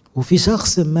 وفي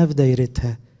شخص ما في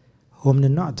دايرتها هو من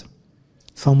النوع ده،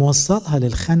 فموصلها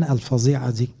للخنقة الفظيعة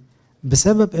دي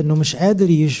بسبب انه مش قادر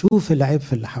يشوف العيب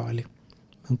في اللي حواليه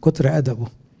من كتر ادبه،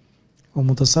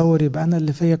 ومتصور يبقى انا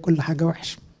اللي فيا كل حاجة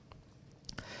وحشة.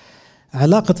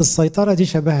 علاقة السيطرة دي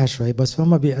شبهها شوية، بس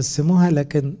هما بيقسموها،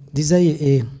 لكن دي زي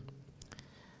ايه؟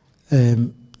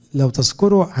 لو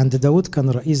تذكروا عند داود كان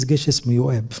رئيس جيش اسمه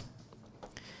يؤاب.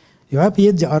 يؤاب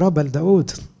يدي قرابة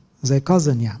لداود زي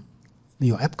كازن يعني.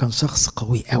 يؤاب كان شخص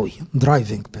قوي قوي،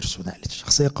 درايفنج بيرسوناليتي،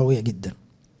 شخصية قوية جدا.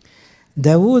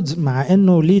 داود مع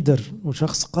انه ليدر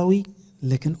وشخص قوي،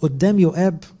 لكن قدام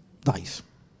يؤاب ضعيف.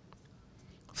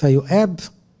 فيؤاب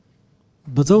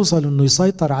بتوصل انه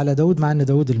يسيطر على داود، مع ان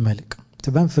داود الملك.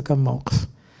 تبان في كم موقف.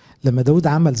 لما داود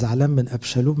عمل زعلان من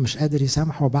أبشالوم مش قادر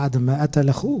يسامحه بعد ما قتل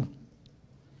أخوه،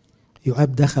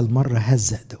 يؤاب دخل مرة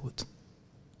هزق داود،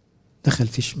 دخل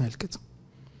فيه شمال كده.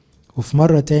 وفي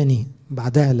مرة تاني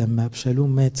بعدها لما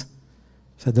أبشالوم مات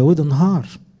فداود انهار،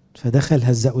 فدخل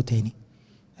هزقه تاني.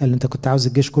 قال انت كنت عاوز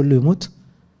الجيش كله يموت؟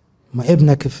 ما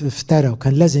ابنك افترى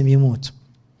وكان لازم يموت.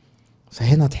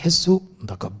 فهنا تحسه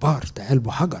ده جبار، ده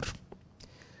قلبه حجر.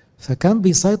 فكان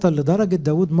بيسيطر لدرجة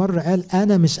داود مرة قال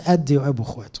أنا مش قد يؤاب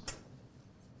واخواته،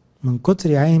 من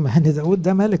كتر يعني مع ان داود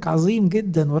ده ملك عظيم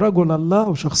جدا ورجل الله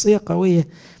وشخصية قوية،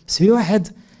 بس في واحد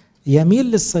يميل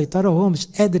للسيطرة وهو مش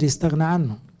قادر يستغنى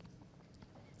عنه،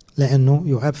 لأنه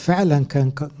يؤاب فعلا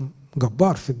كان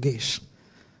جبار في الجيش،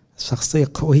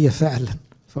 شخصية قوية فعلا،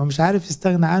 فهو مش عارف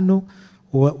يستغنى عنه.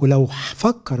 ولو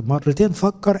فكر مرتين،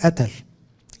 فكر قتل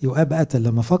يؤاب، قتل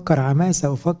لما فكر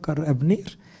عماسة وفكر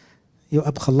أبنير،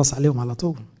 يؤاب خلص عليهم على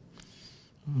طول،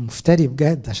 مفتري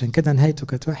بجد. عشان كده نهايته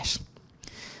كانت وحشة.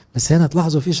 بس هنا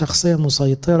تلاحظوا في شخصية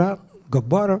مسيطرة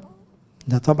جبارة،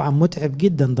 ده طبعا متعب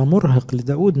جدا، ده مرهق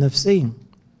لداود نفسيا.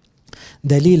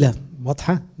 دليلة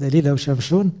واضحة، دليلة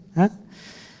وشمشون، ها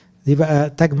دي بقى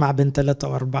تجمع بين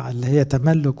 3 و4، اللي هي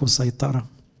تملك وسيطرة،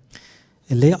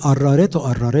 اللي هي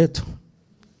قررته.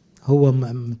 هو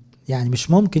يعني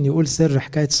مش ممكن يقول سر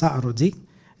حكاية شعره دي،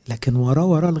 لكن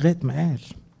وراه لغاية ما قال.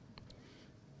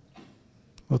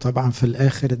 وطبعا في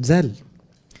الآخر اتذل.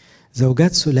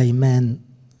 زوجات سليمان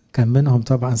كان منهم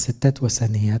طبعا ستات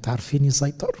وثنيات عارفين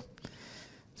يسيطروا،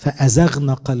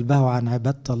 فأزغنا قلبه عن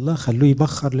عبادة الله، خلوه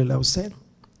يبخر للأوثان.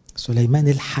 سليمان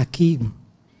الحكيم،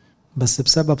 بس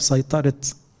بسبب سيطرة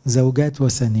زوجات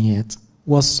وثنيات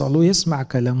وصلوا يسمع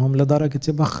كلامهم لدرجة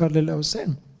يبخر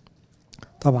للأوثان.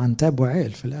 طبعا تاب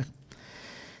وعيل في الآخر.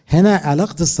 هنا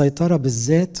علاقة السيطرة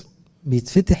بالذات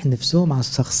بيتفتح نفسهم على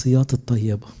الشخصيات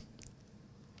الطيبة.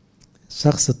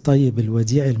 الشخص الطيب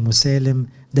الوديع المسالم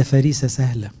ده فريسة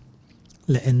سهلة،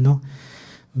 لأنه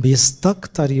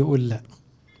بيستكتر يقول لا،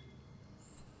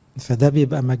 فده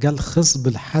بيبقى مجال خصب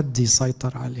لحد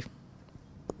يسيطر عليه.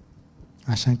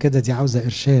 عشان كده دي عاوزة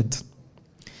إرشاد.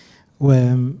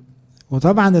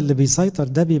 وطبعا اللي بيسيطر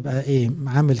ده بيبقى ايه،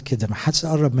 عامل كده ما حدش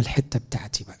قرب من الحتة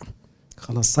بتاعتي بقى،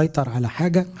 خلاص سيطر على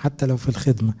حاجة حتى لو في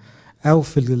الخدمة أو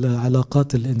في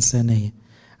العلاقات الإنسانية.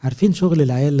 عارفين شغل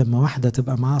العيال لما واحدة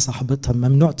تبقى معاها صاحبتها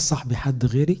ممنوع تصاحبي حد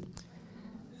غيري؟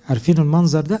 عارفين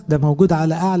المنظر ده موجود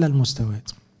على أعلى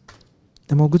المستويات،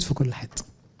 ده موجود في كل حتة.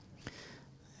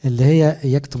 اللي هي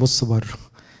إياك تبص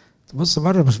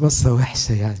بره، مش بصة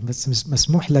وحشة يعني، بس مش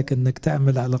مسموح لك إنك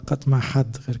تعمل علاقات مع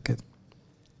حد غير كده.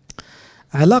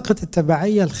 علاقة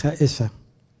التبعية الخائفة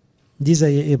دي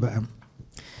زي إيه بقى؟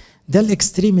 ده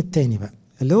الإكستريم التاني بقى،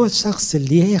 اللي هو الشخص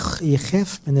اللي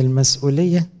يخاف من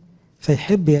المسؤولية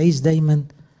فيحب يعيش دايما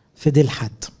في ديل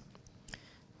حد.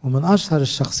 ومن أشهر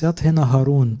الشخصيات هنا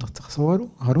هارون. تصوروا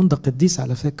هارون ده قديس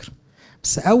على فكرة،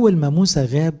 بس أول ما موسى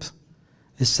غاب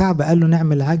الشعب قال له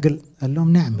نعمل عجل، قال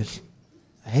لهم نعمل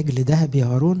عجل ذهبي يا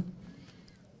هارون؟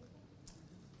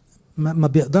 ما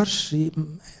بيقدرش،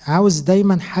 عاوز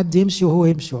دايما حد يمشي وهو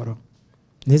يمشي وراه.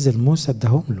 نزل موسى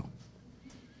اداهم له،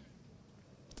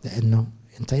 لأنه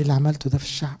انت ايه اللي عملته ده في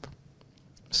الشعب؟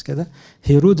 بس كده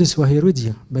هيرودس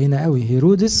وهيروديا باينه قوي.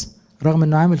 هيرودس رغم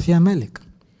انه عامل فيها ملك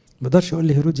ما يقدرش يقول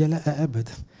لهيروديا لا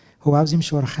ابدا، هو عاوز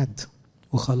يمشي ورا حد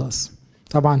وخلاص.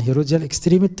 طبعا هيروديا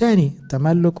الاكستريم الثاني،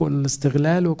 التملك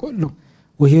والاستغلال وكله.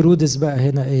 وهيرودس بقى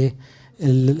هنا ايه،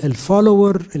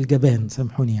 الفولور الجبان،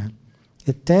 سامحوني يعني،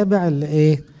 التابع اللي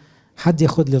ايه، حد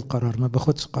ياخد لي القرار، ما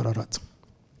باخدش قرارات.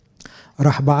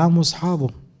 راح بعام واصحابه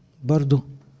برضو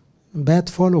باد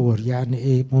فولور، يعني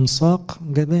ايه؟ منساق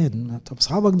جبان. طب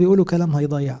اصحابك بيقولوا كلام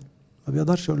هيضيع، ما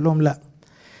بيقدرش يقول لهم لا.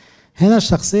 هنا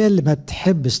الشخصية اللي ما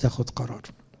بتحبش تاخد قرار،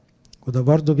 وده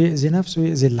برضو بيأذي نفسه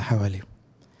ويأذي اللي حواليه.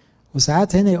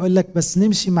 وساعات هنا يقول لك بس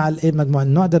نمشي مع الايه مجموعة.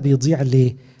 النوع ده بيضيع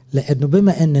ليه؟ لانه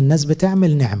بما ان الناس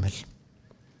بتعمل نعمل،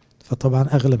 فطبعا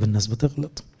اغلب الناس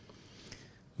بتغلط.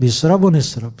 بيشربوا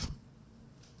نشرب،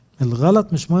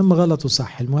 الغلط مش مهم غلط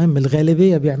وصح، المهم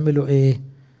الغالبية بيعملوا ايه؟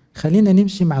 خلينا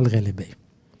نمشي مع الغالبية.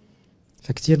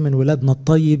 فكتير من ولادنا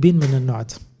الطيبين من النوع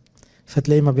ده،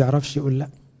 فتلاقيه ما بيعرفش يقول لا.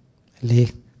 ليه؟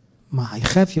 ما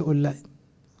هيخاف يقول لا،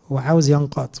 هو عاوز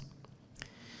ينقاد.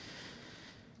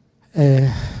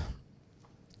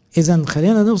 إذن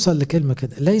خلينا نوصل لكلمة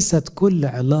كده: ليست كل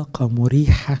علاقة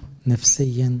مريحة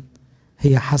نفسيا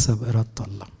هي حسب إرادة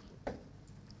الله.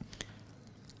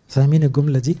 فاهمين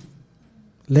الجملة دي؟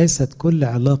 ليست كل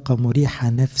علاقة مريحة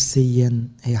نفسيا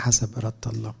هي حسب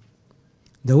إرادة الله.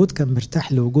 داود كان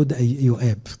مرتاح لوجود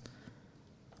يؤاب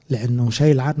لأنه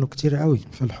شايل عنه كتير قوي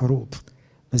في الحروب،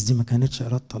 بس دي ما كانتش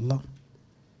إرادة الله.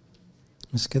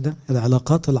 مش كده؟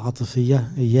 العلاقات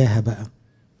العاطفية إياها بقى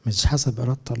مش حسب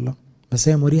إرادة الله، بس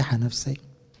هي مريحة نفسيا.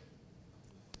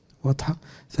 واضحة؟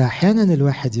 فأحيانا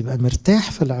الواحد يبقى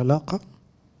مرتاح في العلاقة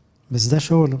بس ده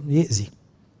شغله يأذي،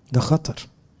 ده خطر.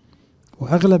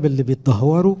 وأغلب اللي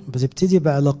بيتدهوروا بتبتدي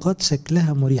بعلاقات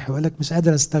شكلها مريح، يقولك مش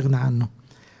قادر أستغنى عنه.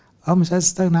 مش قادر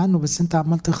أستغنى عنه، بس أنت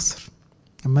عمال تخسر،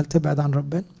 عمال تبعد عن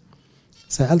ربنا.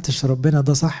 سألتش ربنا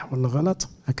ده صح ولا غلط؟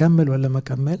 أكمل ولا ما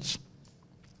أكملش؟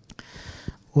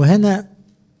 وهنا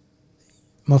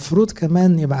مفروض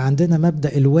كمان يبقى عندنا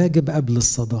مبدأ الواجب قبل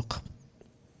الصداقة.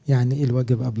 يعني إيه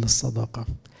الواجب قبل الصداقة؟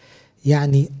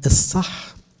 يعني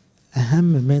الصح أهم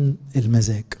من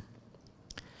المزاج.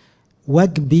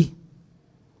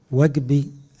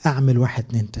 واجبي أعمل 1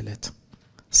 2 3.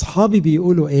 صحابي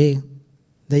بيقولوا إيه؟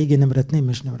 ده يجي نمرة 2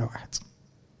 مش نمرة 1.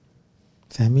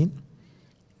 فاهمين؟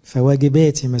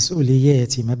 فواجباتي،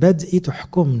 مسؤولياتي، مبادئي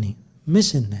تحكمني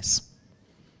مش الناس.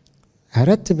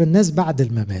 هرتب الناس بعد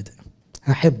المبادئ،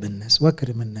 هحب الناس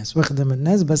واكرم الناس واخدم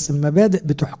الناس، بس المبادئ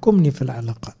بتحكمني في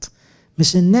العلاقات،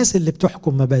 مش الناس اللي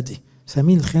بتحكم مبادئي.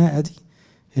 فاهمين الخناقة دي؟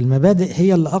 المبادئ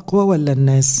هي اللي أقوى ولا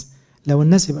الناس؟ لو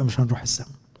الناس يبقى مش هنروح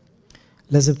السما.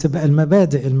 لازم تبقى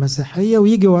المبادئ المسيحية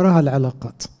ويجي وراها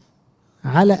العلاقات،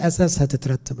 على أساسها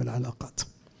تترتب العلاقات.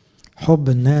 حب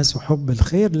الناس وحب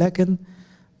الخير، لكن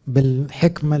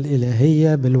بالحكمة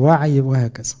الإلهية بالوعي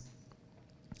وهكذا.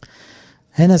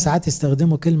 هنا ساعات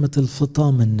يستخدموا كلمة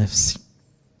الفطام النفسي،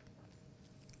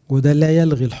 وده لا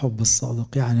يلغي الحب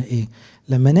الصادق. يعني إيه؟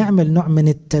 لما نعمل نوع من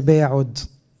التباعد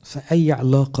في أي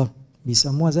علاقة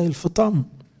بيسموها زي الفطام.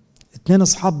 2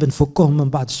 أصحاب بنفكهم من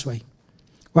بعض شوي،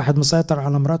 واحد مسيطر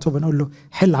على مراته بنقول له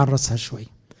حل عن رأسها شوي،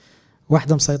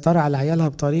 واحدة مسيطرة على عيالها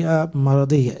بطريقة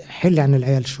مرضية حل عن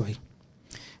العيال شوي.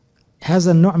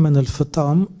 هذا النوع من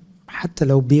الفطام حتى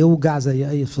لو بيوجع زي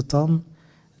أي فطام،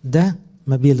 ده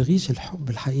ما بيلغيش الحب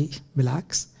الحقيقي،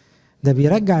 بالعكس ده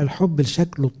بيرجع الحب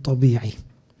لشكله الطبيعي،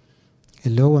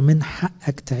 اللي هو من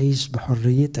حقك تعيش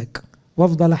بحريتك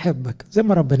وافضل أحبك زي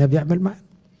ما ربنا بيعمل معنا.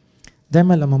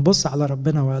 دايما لما نبص على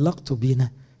ربنا وعلاقته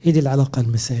بينا، هي دي العلاقة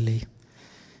المثالية.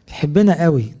 بيحبنا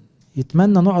قوي،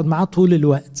 يتمنى نقعد معاه طول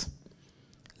الوقت،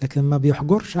 لكن ما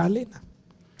بيحجرش علينا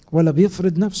ولا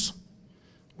بيفرض نفسه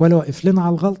ولا واقف لنا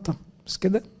على الغلطة. مش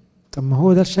كده؟ طب ما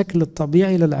هو ده الشكل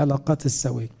الطبيعي للعلاقات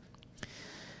السوية.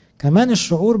 كمان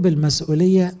الشعور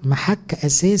بالمسؤولية محك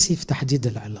أساسي في تحديد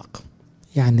العلاقة.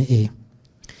 يعني إيه؟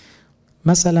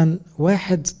 مثلا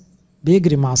واحد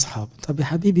بيجري مع أصحابه، طب يا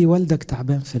حبيبي والدك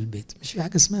تعبان في البيت، مش في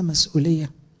حاجة اسمها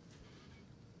مسؤولية؟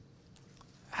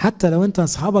 حتى لو انت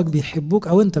اصحابك بيحبوك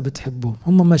او انت بتحبهم،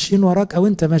 هم ماشيين وراك او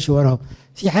انت ماشي وراهم،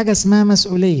 في حاجة اسمها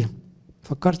مسؤولية.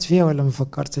 فكرت فيها ولا ما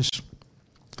فكرتش؟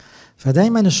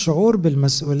 فدايما الشعور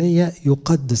بالمسؤولية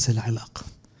يقدس العلاقة.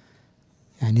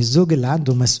 يعني الزوج اللي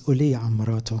عنده مسؤولية عن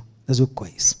مراته ده زوج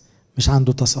كويس، مش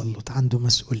عنده تسلط، عنده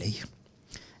مسؤولية.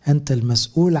 انت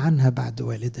المسؤول عنها بعد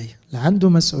والديه. اللي عنده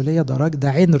مسؤولية ده راجل، ده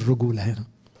عين الرجولة هنا،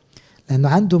 لانه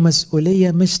عنده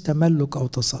مسؤولية مش تملك او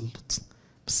تسلط،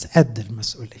 بس قد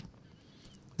المسؤولية.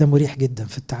 ده مريح جدا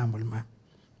في التعامل معه،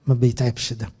 ما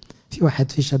بيتعبش. ده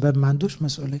في شباب ما عندوش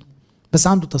مسؤولية بس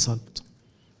عنده تسلط.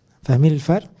 فاهمين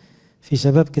الفرق؟ في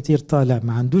شباب كتير طالع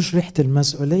ما عندوش ريحة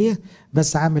المسؤولية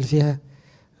بس عامل فيها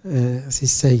سي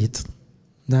السيد.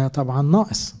 ده طبعا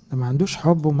ناقص، ده ما عندوش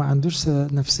حب وما عندوش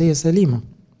نفسية سليمة.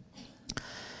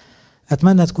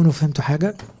 أتمنى تكونوا فهمتوا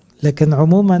حاجة. لكن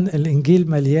عموما الإنجيل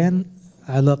مليان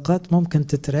علاقات ممكن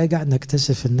تتراجع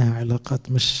نكتشف إنها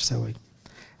علاقات مش سوية.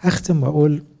 أختم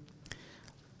وأقول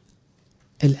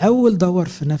الأول دور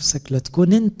في نفسك، لا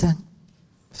تكون أنت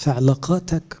في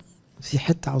علاقاتك في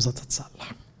حتة عاوزة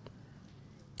تتصلح،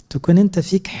 تكون انت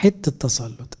فيك حتة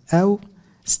تسلط او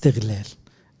استغلال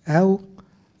او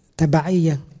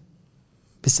تبعية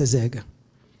بسذاجة.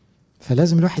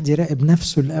 فلازم الواحد يراقب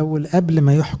نفسه الأول قبل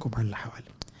ما يحكم على اللي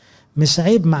حواليه. مش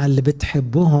عيب مع اللي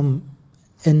بتحبهم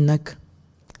انك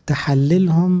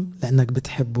تحللهم لانك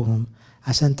بتحبهم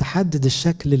عشان تحدد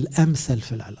الشكل الامثل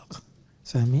في العلاقة.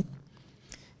 فاهمين؟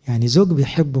 يعني زوج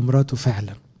بيحب مراته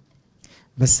فعلا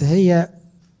بس هي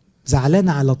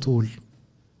زعلانة على طول،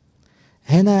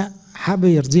 هنا حابب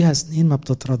يرضيها سنين ما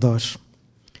بتترضاش.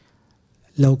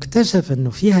 لو اكتشف انه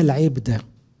فيها العيب ده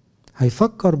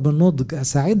هيفكر بنضج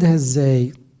اساعدها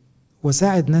ازاي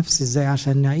وساعد نفسي ازاي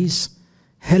عشان نعيش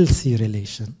healthy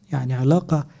relation، يعني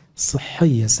علاقة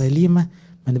صحية سليمة،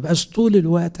 ما نبقاش طول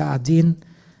الوقت قاعدين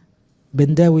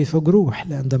بنداوي في جروح،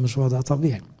 لان ده مش وضع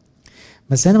طبيعي.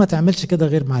 بس انا ما تعملش كده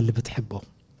غير مع اللي بتحبهم،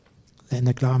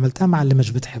 لانك لو عملتها مع اللي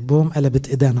مش بتحبهم قلبت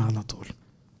إدانة على طول.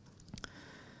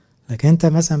 لكن انت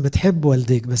مثلا بتحب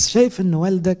والديك بس شايف ان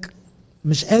والدك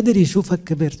مش قادر يشوفك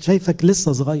كبرت، شايفك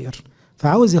لسه صغير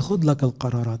فعاوز ياخد لك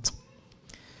القرارات.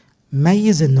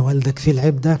 ميز ان والدك فيه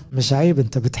العيب ده مش عيب،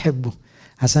 انت بتحبه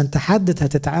عشان تحدد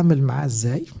هتتعامل معاه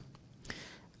ازاي.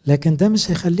 لكن ده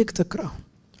مش هيخليك تكرهه،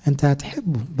 انت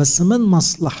هتحبه بس من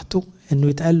مصلحته انه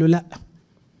يتقال له لا،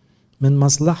 من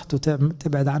مصلحته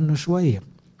تبعد عنه شوية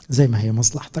زي ما هي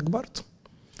مصلحتك برضه،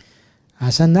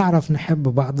 عشان نعرف نحب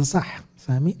بعض صح.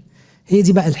 فاهمين؟ هي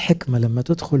دي بقى الحكمة لما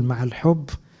تدخل مع الحب،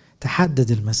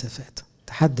 تحدد المسافات،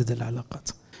 تحدد العلاقات.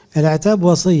 العتاب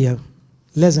وصية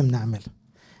لازم نعملها،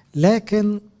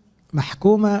 لكن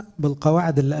محكومة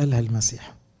بالقواعد اللي قالها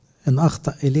المسيح. إن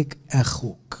أخطأ إليك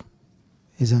أخوك،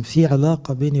 إذا في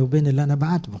علاقة بيني وبين اللي أنا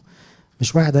بعاتبه.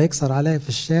 مش واحد هيكسر عليا في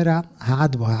الشارع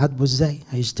هعاتبه إزاي؟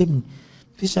 هيشتمني.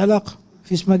 مفيش علاقة،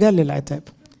 مفيش مجال للعتاب.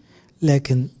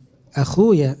 لكن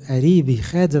أخويا قريبي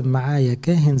خادم معايا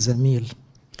كاهن زميل،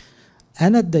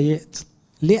 أنا اتضايقت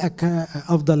ليه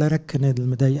أفضل أركن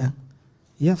المضايقة؟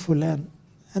 يا فلان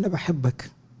أنا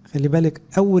بحبك. خلي بالك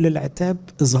أول العتاب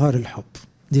إظهار الحب،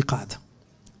 دي قاعدة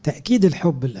تأكيد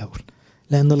الحب الأول،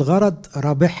 لأن الغرض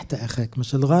ربحت أخاك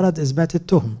مش الغرض إثبات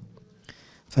التهم.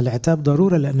 فالعتاب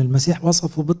ضرورة لأن المسيح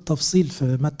وصفه بالتفصيل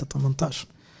في متى 18: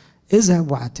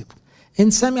 اذهب وعاتبه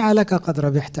إن سمع لك قد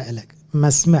ربحت ألك. ما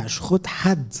سمعش خد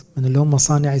حد من اللي هم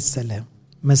صانع السلام،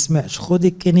 ما سمعش خد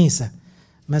الكنيسة،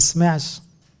 ما سمعش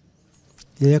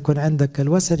ليكن عندك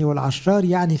الوثني والعشرار.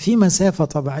 يعني في مسافة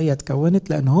طبيعية تكونت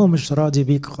لأن هو مش راضي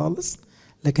بيك خالص،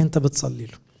 لكن أنت بتصلي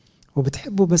له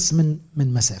وبتحبه بس من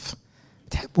مسافة،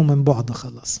 بتحبه من بعد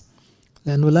خلاص،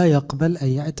 لأنه لا يقبل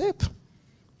أي عتاب.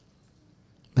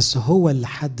 بس هو اللي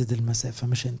حدد المسافة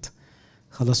مش أنت.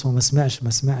 خلاص هو ما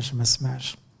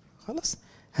سمعش خلاص،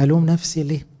 هلوم نفسي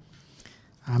ليه؟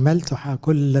 عملت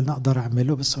كل اللي أنا أقدر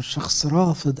أعمله بس الشخص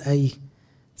رافض أي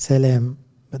سلام.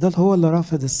 بدل هو اللي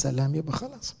رافض السلام يبقى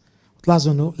خلاص.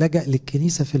 وتلاحظوا أنه لجأ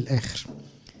للكنيسة في الآخر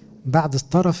بعد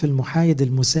الطرف المحايد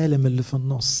المسالم اللي في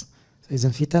النص. إذا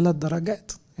في 3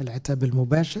 درجات: العتاب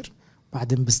المباشر،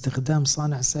 بعدين باستخدام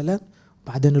صانع سلام،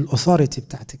 بعدين الأثوريتي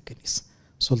بتاعت الكنيسة،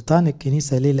 سلطان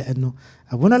الكنيسة. ليه؟ لأنه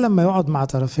أبونا لما يقعد مع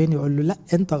طرفين يقول له لا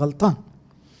أنت غلطان،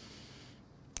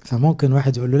 فممكن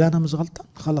واحد يقول له لا أنا مش غلطان،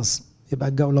 خلاص يبقى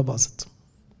الجولة باظت.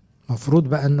 مفروض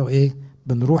بقى أنه إيه؟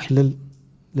 بنروح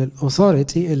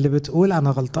للأثوريتي اللي بتقول أنا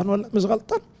غلطان ولا مش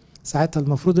غلطان. ساعتها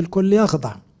المفروض الكل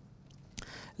يخضع.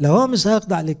 لو هو مش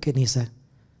هيخضع للكنيسة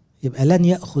يبقى لن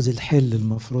يأخذ الحل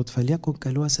المفروض، فليكن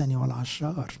كالوثني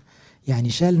والعشار. يعني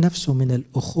شال نفسه من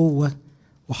الأخوة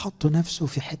وحط نفسه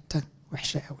في حتة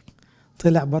وحشة قوي،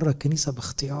 طلع بره الكنيسة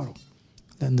باختياره.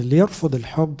 لأن اللي يرفض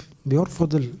الحب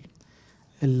بيرفض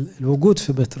الوجود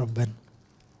في بيت ربنا.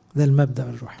 ده المبدأ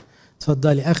الروحي.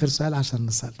 اتفضلي آخر سؤال عشان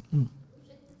نصلي.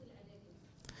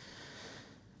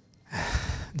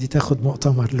 دي تاخد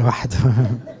مؤتمر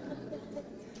لوحده.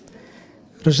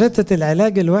 روشتة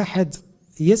العلاج: الواحد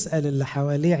يسأل اللي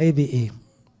حواليه عيبي ايه،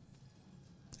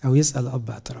 او يسأل اب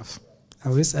اعتراف،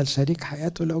 او يسأل شريك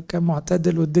حياته لو كان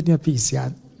معتدل والدنيا بيس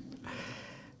يعني.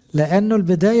 لانه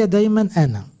البداية دايما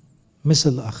انا مش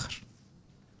الاخر.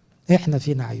 احنا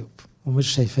فينا عيوب ومش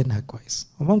شايفينها كويس،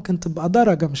 وممكن تبقى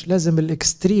درجة مش لازم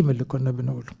الاكستريم اللي كنا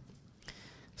بنقوله.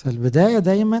 فالبداية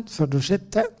دايما في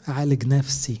الروشتة اعالج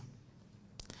نفسي،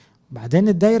 بعدين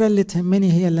الدايرة اللي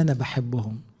تهمني هي اللي انا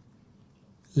بحبهم.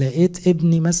 لقيت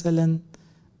ابني مثلا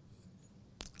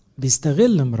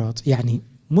بيستغل مراته، يعني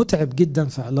متعب جدا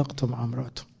في علاقته مع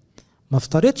مراته، ما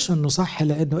افترضش انه صح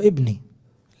لانه ابني،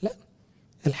 لا،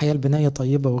 الحياة البناية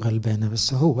طيبة وغلبانة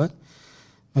بس هو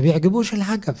ما بيعجبوش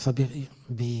العجب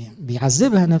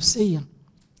فبيعذبها نفسيا.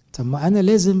 طب ما انا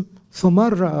لازم في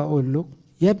مرة اقول له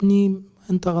يا ابني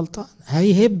انت غلطان،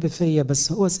 هيهب فيا،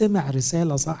 بس هو سمع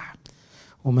رسالة صح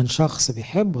ومن شخص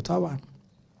بيحبه طبعا.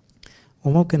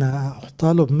 وممكن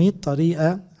احطها له ب100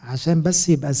 طريقة عشان بس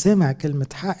يبقى سمع كلمة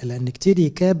حق، لان كتير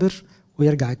يكابر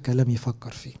ويرجع الكلام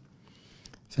يفكر فيه.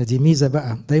 فدي ميزة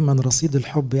بقى، دايما رصيد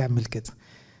الحب يعمل كده.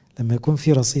 لما يكون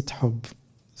في رصيد حب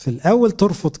في الاول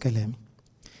ترفض كلامي،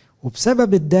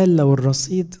 وبسبب الدالة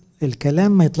والرصيد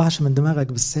الكلام ما يطلعش من دماغك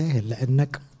بالساهل،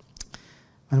 لانك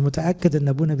انا متأكد ان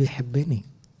ابونا بيحبني،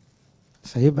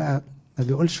 فيبقى ما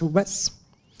بيقولش وبس.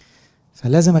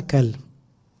 فلازم اتكلم،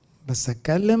 بس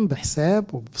اتكلم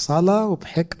بحساب وبصلاة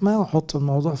وبحكمة، واحط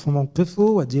الموضوع في موقفه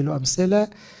واديله امثلة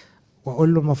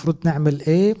واقول له المفروض نعمل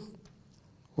ايه،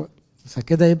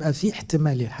 فكده يبقى في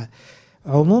احتمال يلحق.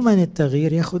 عموما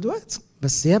التغيير ياخد وقت،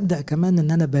 بس يبدأ كمان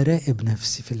ان انا براقب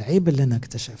نفسي في العيب اللي انا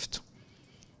اكتشفته.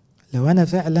 لو انا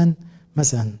فعلا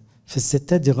مثلا في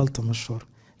الستات دي غلطة مشهورة،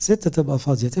 ست تبقى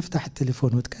فاضية تفتح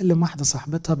التليفون وتكلم واحدة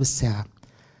صاحبتها بالساعة،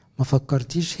 ما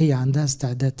فكرتيش هي عندها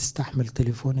استعداد تستحمل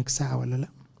تليفونك ساعة ولا لا؟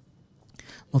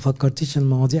 ما فكرتيش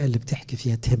المواضيع اللي بتحكي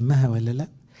فيها تهمها ولا لا؟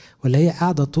 ولا هي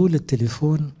قاعدة طول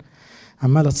التليفون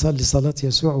عمالة تصلي صلاة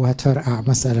يسوع وهتفرقع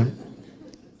مثلا؟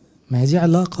 ما هي دي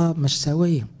علاقة مش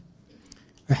سوية.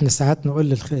 احنا ساعات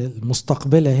نقول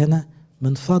المستقبلة هنا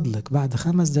من فضلك بعد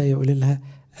 5 دقايق يقول لها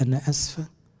انا اسفة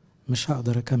مش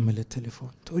هقدر اكمل التليفون.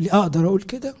 تقولي اقدر اقول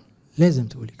كده؟ لازم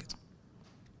تقولي كده،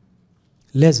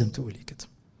 لازم تقولي كده،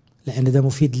 لان ده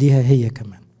مفيد ليها هي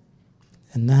كمان.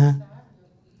 انها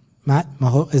ما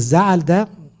هو الزعل ده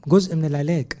جزء من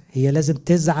العلاج، هي لازم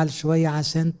تزعل شوية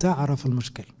عشان تعرف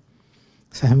المشكلة.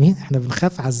 فاهمين؟ احنا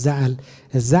بنخاف على الزعل،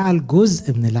 الزعل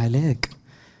جزء من العلاج،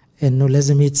 انه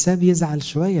لازم يتساب يزعل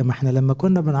شوية. ما احنا لما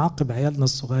كنا بنعاقب عيالنا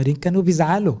الصغيرين كانوا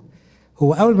بيزعلوا،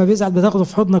 هو اول ما بيزعل بتاخده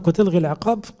في حضنك وتلغي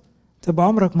العقاب، تبقى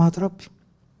عمرك ما هتربي.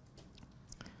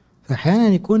 فاحيانا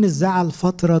يكون الزعل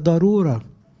فترة ضرورة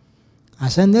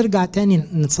عشان نرجع تاني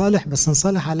نصالح، بس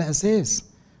نصالح على اساس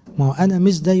ما هو انا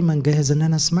مش دايما جاهز ان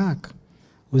انا اسمعك،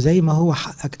 وزي ما هو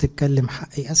حقك تتكلم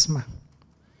حقي اسمع،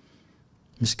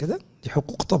 مش كده؟ دي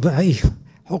حقوق طبيعية،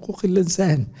 حقوق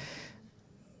الانسان.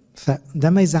 فده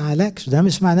ما يزعلكش، ده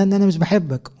مش معناه ان انا مش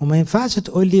بحبك، وما ينفعش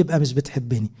تقول لي يبقى مش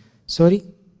بتحبني. سوري،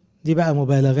 دي بقى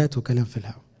مبالغات وكلام في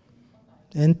الهوا.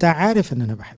 انت عارف ان انا بحبك.